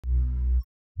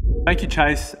Thank you,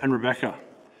 Chase and Rebecca.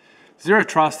 Zero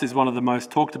trust is one of the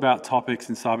most talked about topics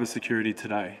in cybersecurity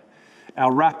today.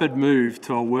 Our rapid move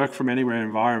to a work from anywhere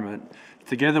environment,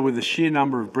 together with the sheer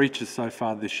number of breaches so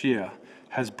far this year,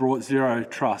 has brought zero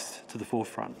trust to the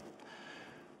forefront.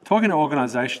 Talking to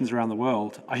organisations around the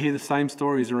world, I hear the same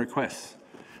stories and requests.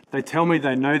 They tell me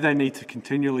they know they need to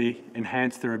continually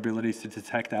enhance their abilities to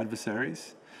detect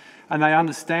adversaries, and they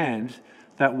understand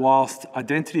that whilst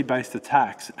identity-based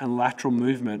attacks and lateral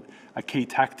movement are key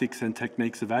tactics and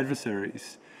techniques of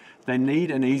adversaries, they need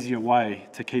an easier way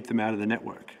to keep them out of the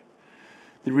network.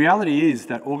 The reality is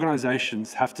that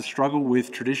organisations have to struggle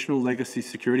with traditional legacy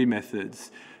security methods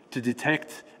to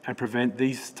detect and prevent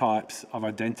these types of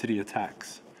identity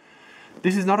attacks.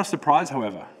 This is not a surprise,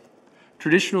 however.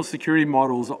 Traditional security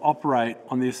models operate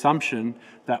on the assumption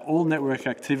that all network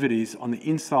activities on the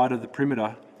inside of the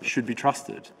perimeter should be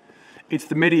trusted. It's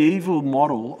the medieval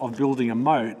model of building a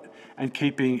moat and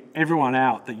keeping everyone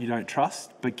out that you don't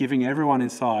trust, but giving everyone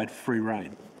inside free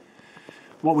rein.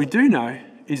 What we do know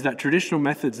is that traditional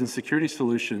methods and security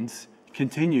solutions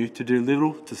continue to do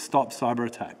little to stop cyber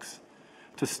attacks,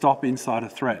 to stop insider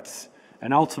threats,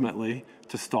 and ultimately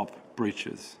to stop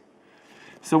breaches.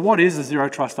 So what is a zero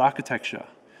trust architecture?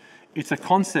 It's a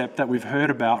concept that we've heard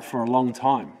about for a long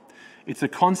time. It's a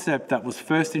concept that was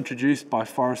first introduced by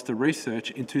Forrester Research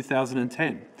in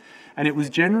 2010, and it was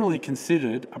generally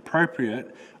considered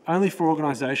appropriate only for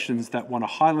organisations that want a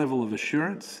high level of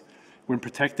assurance when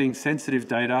protecting sensitive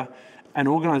data and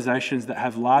organisations that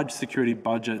have large security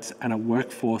budgets and a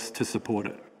workforce to support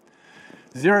it.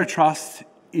 Zero trust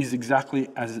is exactly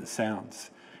as it sounds.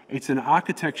 It's an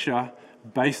architecture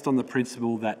based on the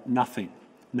principle that nothing,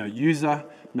 no user,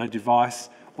 no device,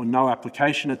 or no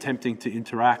application attempting to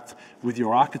interact with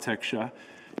your architecture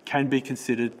can be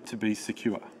considered to be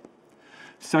secure.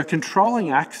 So controlling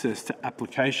access to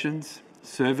applications,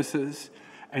 services,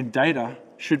 and data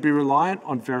should be reliant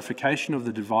on verification of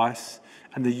the device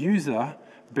and the user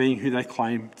being who they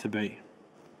claim to be.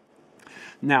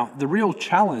 Now, the real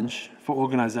challenge for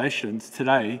organizations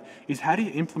today is how do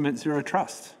you implement zero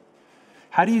trust?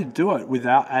 How do you do it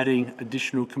without adding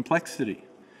additional complexity?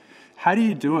 How do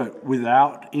you do it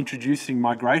without introducing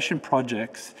migration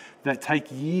projects that take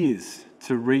years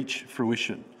to reach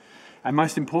fruition? And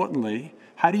most importantly,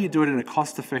 how do you do it in a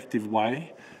cost-effective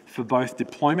way for both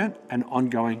deployment and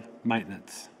ongoing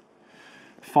maintenance?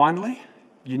 Finally,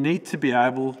 you need to be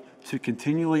able to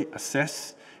continually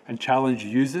assess and challenge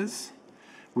users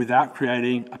without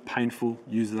creating a painful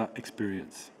user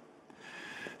experience.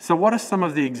 So what are some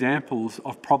of the examples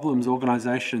of problems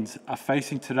organisations are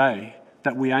facing today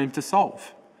that we aim to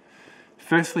solve?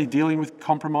 Firstly, dealing with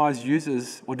compromised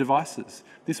users or devices.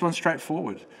 This one's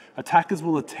straightforward. Attackers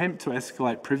will attempt to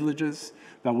escalate privileges,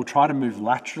 they will try to move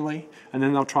laterally, and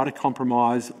then they'll try to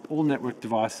compromise all network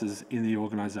devices in the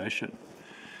organisation.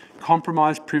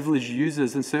 Compromised privileged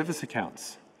users and service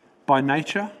accounts. By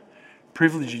nature,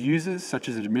 privileged users, such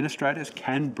as administrators,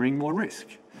 can bring more risk.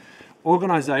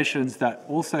 Organisations that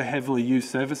also heavily use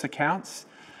service accounts,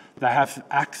 they have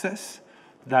access,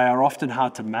 they are often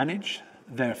hard to manage,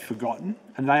 they're forgotten,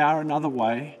 and they are another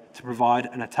way to provide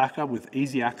an attacker with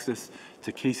easy access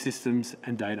to key systems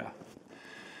and data.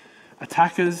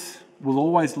 Attackers will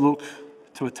always look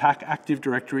to attack Active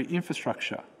Directory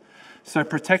infrastructure, so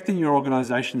protecting your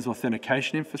organisation's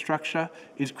authentication infrastructure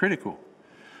is critical.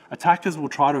 Attackers will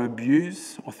try to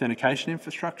abuse authentication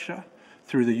infrastructure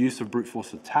through the use of brute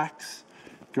force attacks,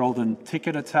 golden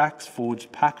ticket attacks,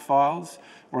 forged pack files,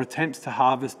 or attempts to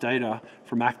harvest data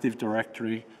from Active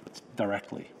Directory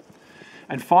directly.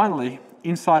 And finally,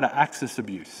 insider access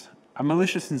abuse. A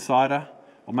malicious insider,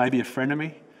 or maybe a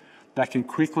frenemy, that can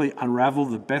quickly unravel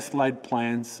the best laid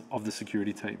plans of the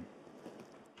security team.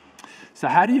 So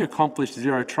how do you accomplish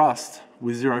zero trust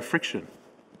with zero friction?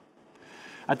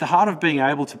 At the heart of being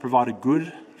able to provide a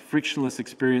good, frictionless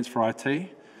experience for IT,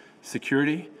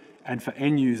 security, and for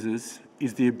end users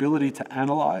is the ability to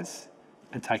analyse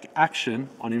and take action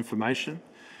on information,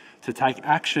 to take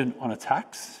action on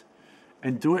attacks,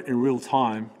 and do it in real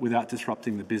time without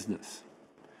disrupting the business.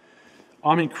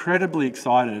 I'm incredibly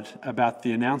excited about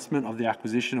the announcement of the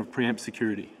acquisition of Preempt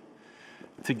Security.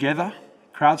 Together,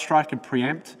 CrowdStrike and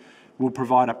Preempt will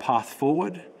provide a path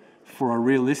forward for a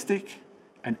realistic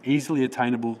and easily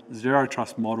attainable zero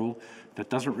trust model that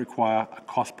doesn't require a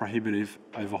cost-prohibitive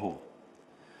overhaul.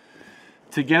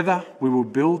 Together, we will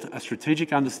build a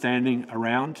strategic understanding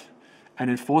around an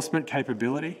enforcement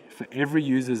capability for every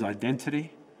user's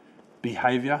identity,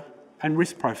 behaviour, and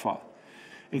risk profile,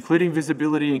 including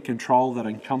visibility and control that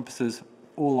encompasses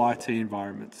all IT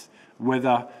environments,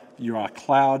 whether you are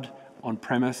cloud,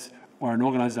 on-premise, or an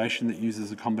organization that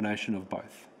uses a combination of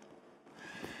both.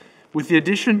 With the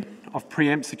addition of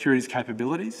Preempt Security's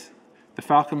capabilities, the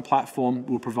Fal.Con platform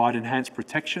will provide enhanced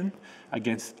protection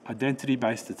against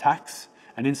identity-based attacks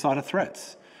and insider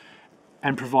threats,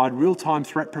 and provide real-time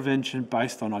threat prevention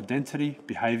based on identity,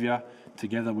 behaviour,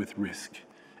 together with risk.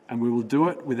 And we will do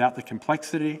it without the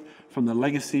complexity from the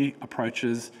legacy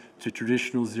approaches to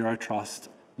traditional zero trust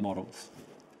models.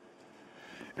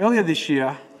 Earlier this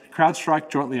year, CrowdStrike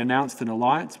jointly announced an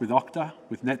alliance with Okta,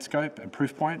 with Netskope and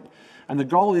Proofpoint, and the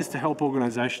goal is to help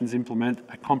organisations implement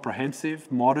a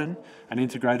comprehensive, modern and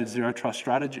integrated zero trust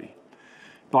strategy.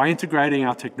 By integrating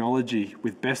our technology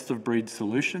with best-of-breed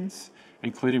solutions,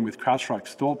 including with CrowdStrike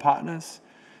store partners,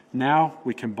 now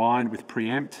we combine with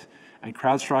Preempt, and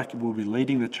CrowdStrike will be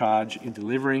leading the charge in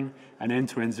delivering an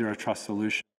end-to-end zero trust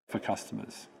solution for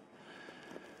customers.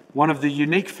 One of the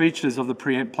unique features of the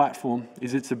Preempt platform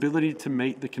is its ability to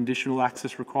meet the conditional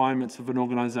access requirements of an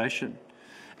organisation,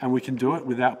 and we can do it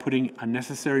without putting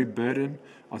unnecessary burden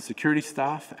on security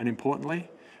staff, and importantly,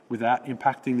 without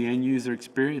impacting the end user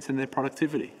experience and their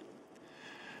productivity.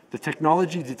 The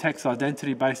technology detects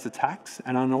identity-based attacks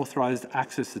and unauthorised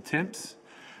access attempts,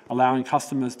 allowing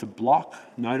customers to block,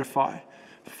 notify,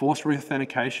 force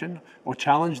re-authentication, or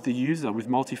challenge the user with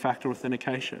multi-factor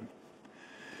authentication.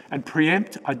 And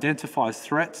Preempt identifies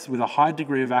threats with a high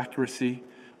degree of accuracy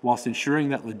whilst ensuring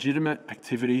that legitimate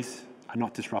activities are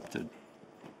not disrupted.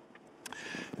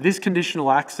 This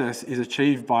conditional access is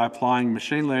achieved by applying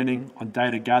machine learning on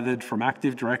data gathered from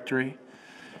Active Directory,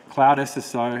 Cloud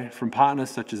SSO from partners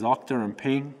such as Okta and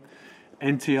Ping,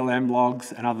 NTLM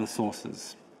logs and other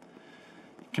sources.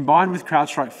 Combined with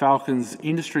CrowdStrike Fal.Con's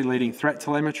industry-leading threat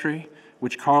telemetry,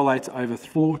 which correlates over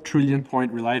 4 trillion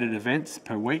point-related events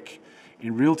per week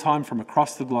in real time from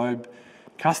across the globe,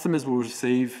 customers will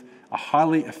receive a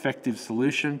highly effective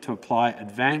solution to apply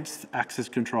advanced access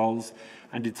controls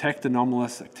and detect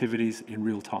anomalous activities in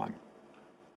real time.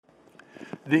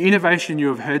 The innovation you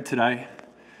have heard today,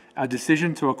 our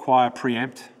decision to acquire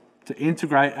Preempt, to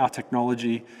integrate our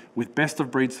technology with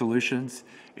best-of-breed solutions,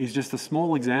 is just a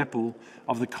small example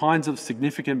of the kinds of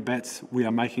significant bets we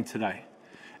are making today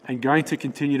and going to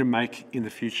continue to make in the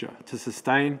future to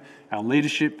sustain our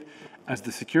leadership as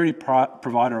the security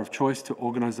provider of choice to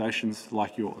organisations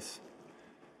like yours.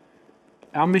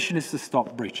 Our mission is to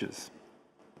stop breaches.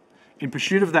 In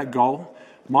pursuit of that goal,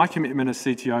 my commitment as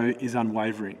CTO is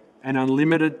unwavering and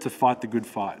unlimited to fight the good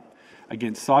fight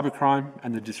against cybercrime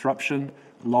and the disruption,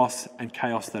 loss and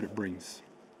chaos that it brings.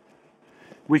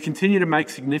 We continue to make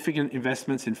significant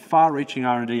investments in far-reaching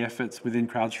R&D efforts within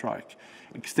CrowdStrike,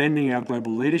 extending our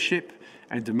global leadership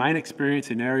and domain experience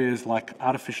in areas like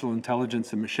artificial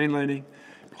intelligence and machine learning,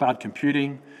 cloud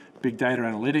computing, big data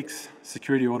analytics,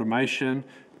 security automation,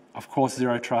 of course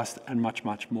zero trust, and much,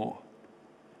 much more.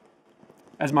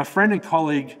 As my friend and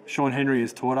colleague Sean Henry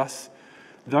has taught us,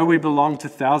 though we belong to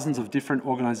thousands of different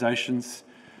organisations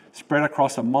spread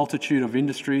across a multitude of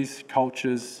industries,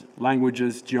 cultures,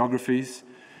 languages, geographies,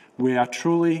 we are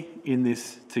truly in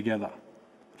this together.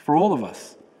 For all of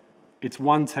us, it's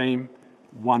one team,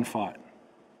 one fight.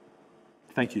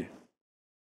 Thank you.